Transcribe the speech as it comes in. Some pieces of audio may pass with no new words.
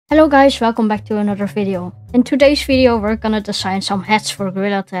Hello guys, welcome back to another video. In today's video we're gonna design some hats for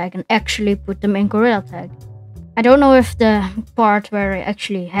Gorilla Tag and actually put them in Gorilla Tag. I don't know if the part where I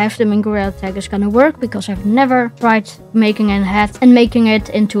actually have them in Gorilla Tag is gonna work because I've never tried making a hat and making it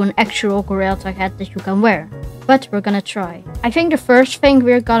into an actual Gorilla Tag hat that you can wear. But we're gonna try. I think the first thing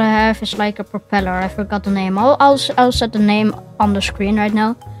we're gonna have is like a propeller. I forgot the name. I'll set the name on the screen right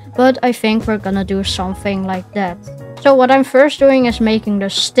now. But I think we're gonna do something like that. So what I'm first doing is making the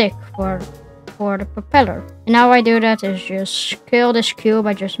stick for the propeller. And how I do that is just scale this cube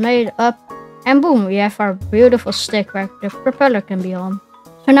I just made up, and boom, we have our beautiful stick where the propeller can be on.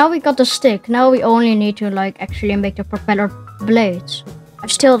 So now we got the stick. Now we only need to actually make the propeller blades. I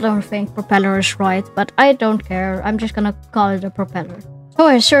still don't think propeller is right, but I don't care. I'm just gonna call it a propeller. So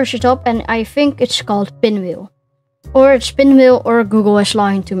I searched it up and I think it's called pinwheel. Or it's pinwheel, or Google is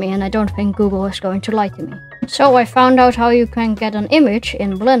lying to me, and I don't think Google is going to lie to me. So I found out how you can get an image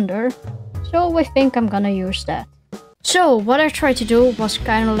in Blender, so I think I'm gonna use that. So what I tried to do was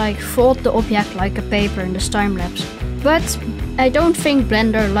kind of like fold the object like a paper in this time lapse, but I don't think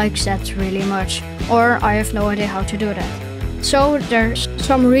Blender likes that really much, or I have no idea how to do that. So there's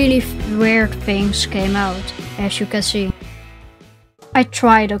some really weird things came out, as you can see. I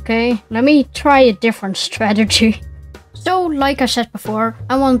tried, okay? Let me try a different strategy. So, like I said before,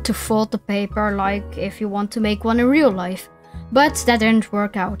 I want to fold the paper like if you want to make one in real life. But that didn't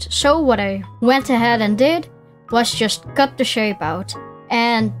work out. So what I went ahead and did was just cut the shape out.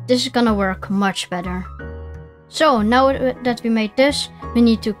 And this is gonna work much better. So now that we made this, we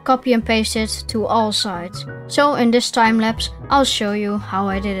need to copy and paste it to all sides. So in this time lapse, I'll show you how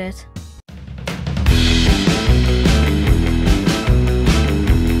I did it.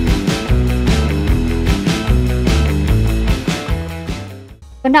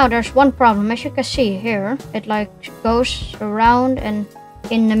 But now there's one problem. As you can see here, it goes around and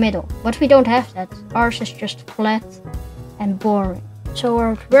in the middle. But we don't have that. Ours is just flat and boring. So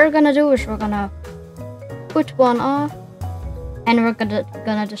what we're gonna do is we're gonna put one off and we're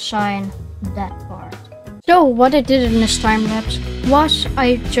gonna design that part. So what I did in this time lapse was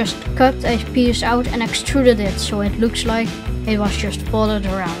I just cut a piece out and extruded it so it looks like it was just folded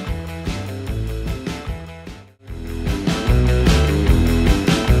around.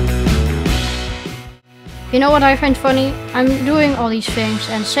 You know what I find funny? I'm doing all these things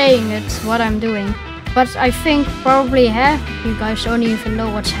and saying it's what I'm doing, but I think probably half of you guys don't even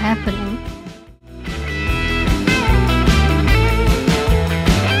know what's happening.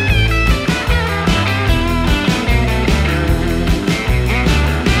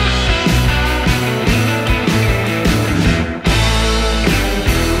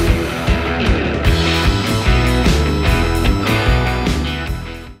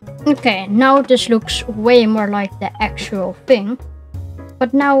 Okay, now this looks way more like the actual thing.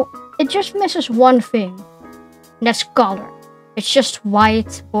 But now it just misses one thing. And that's color. It's just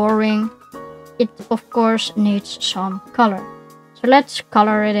white, boring. It of course needs some color. So let's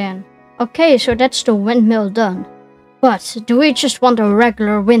color it in. Okay, so that's the windmill done. But do we just want a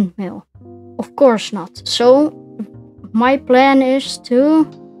regular windmill? Of course not. So my plan is to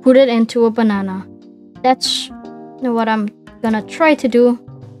put it into a banana. That's what I'm gonna try to do.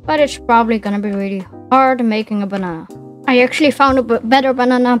 But it's probably gonna be really hard making a banana. I actually found a better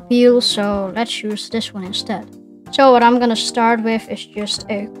banana peel, so let's use this one instead. So what I'm gonna start with is just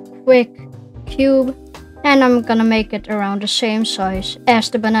a quick cube, and I'm gonna make it around the same size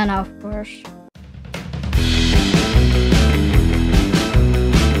as the banana, of course.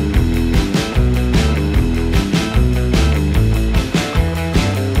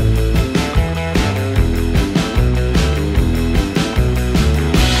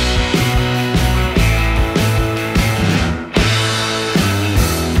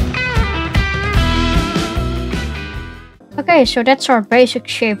 Okay, so that's our basic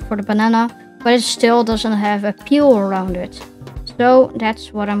shape for the banana, but it still doesn't have a peel around it. So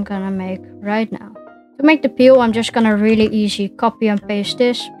that's what I'm gonna make right now. To make the peel, I'm just gonna really easy copy and paste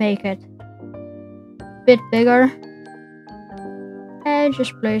this, make it a bit bigger, and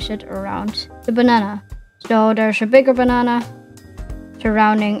just place it around the banana. So there's a bigger banana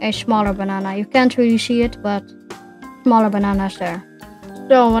surrounding a smaller banana. You can't really see it, but smaller banana is there.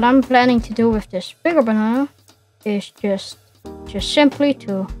 So what I'm planning to do with this bigger banana is just simply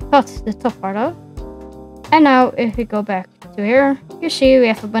to cut the top part out. And now if we go back to here, you see we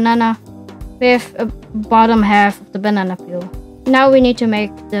have a banana with a bottom half of the banana peel. Now we need to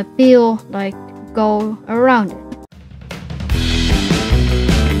make the peel go around it.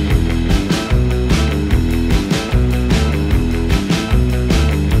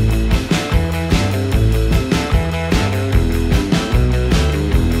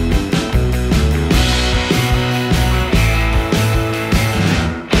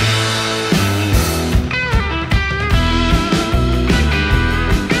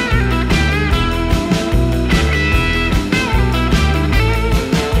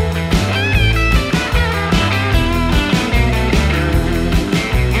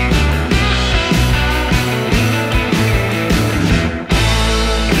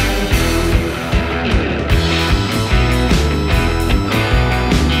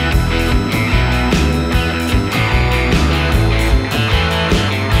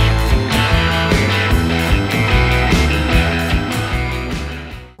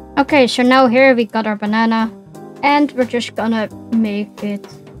 Okay, so now here we got our banana, and we're just gonna make it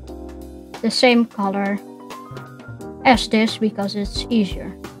the same color as this because it's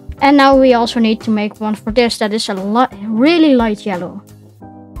easier. And now we also need to make one for this that is a really light yellow.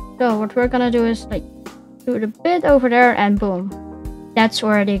 So what we're gonna do is like do the bit over there and boom. That's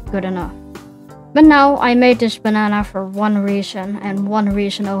already good enough. But now I made this banana for one reason and one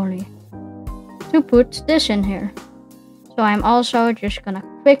reason only. To put this in here. So I'm also just gonna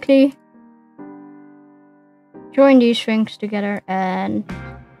quickly join these things together and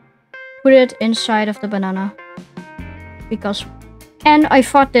put it inside of the banana. And I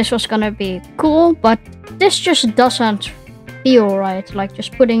thought this was gonna be cool, but this just doesn't feel right, like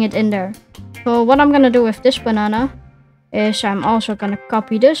just putting it in there. So what I'm gonna do with this banana is I'm also gonna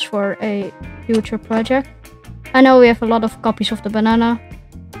copy this for a future project. I know we have a lot of copies of the banana,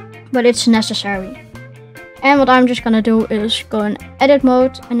 but it's necessary. And what I'm just gonna do is go in edit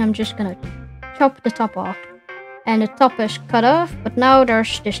mode and I'm just gonna chop the top off. And the top is cut off, but now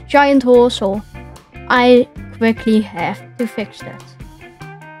there's this giant hole, so I quickly have to fix that.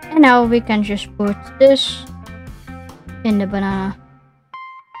 And now we can just put this in the banana.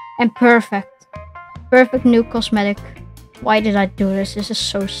 And perfect. Perfect new cosmetic. Why did I do this? This is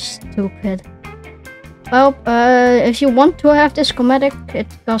so stupid. Well, if you want to have this cosmetic, it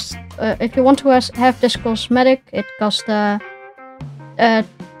costs. If you want to have this cosmetic, it costs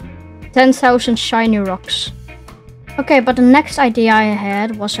 10,000 shiny rocks. Okay, but the next idea I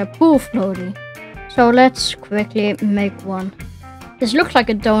had was a pool floaty. So let's quickly make one. This looks like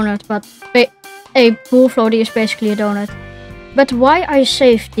a donut, but a pool floaty is basically a donut. But why I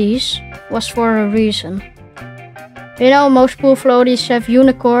saved these was for a reason. You know, most pool floaties have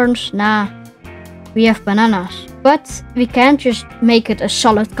unicorns. Nah, we have bananas. But we can't just make it a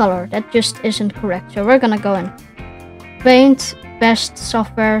solid color. That just isn't correct. So we're gonna go in Paint, best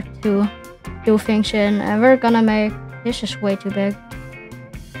software to do things in. And we're gonna make... This is way too big.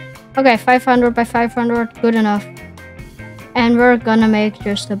 Okay, 500 by 500, good enough. And we're gonna make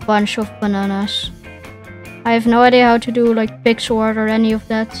just a bunch of bananas. I have no idea how to do like pixel art or any of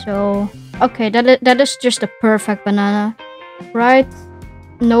that, so... Okay, that is just a perfect banana, right?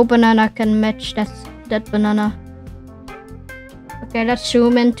 No banana can match that banana. Okay, let's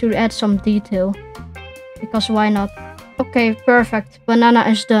zoom in to add some detail. Because why not? Okay, perfect. Banana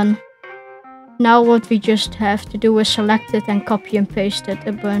is done. Now what we just have to do is select it and copy and paste it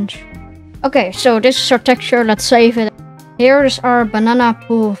a bunch. Okay, so this is our texture. Let's save it. Here is our banana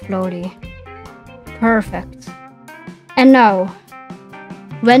pool floaty. Perfect. And now,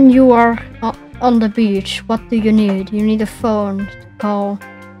 when you are on the beach, what do you need? You need a phone to call,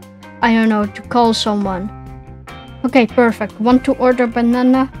 I don't know, to call someone. Okay, perfect. Want to order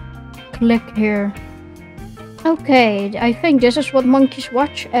banana? Click here. Okay, I think this is what monkeys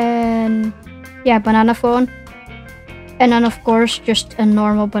watch, and yeah, banana phone. And then of course, just a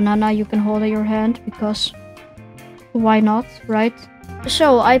normal banana you can hold in your hand, because why not, right?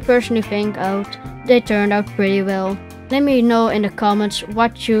 So I personally think they turned out pretty well. Let me know in the comments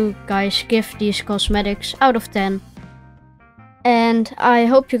what you guys give these cosmetics out of 10. And I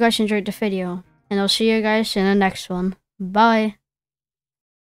hope you guys enjoyed the video. And I'll see you guys in the next one. Bye!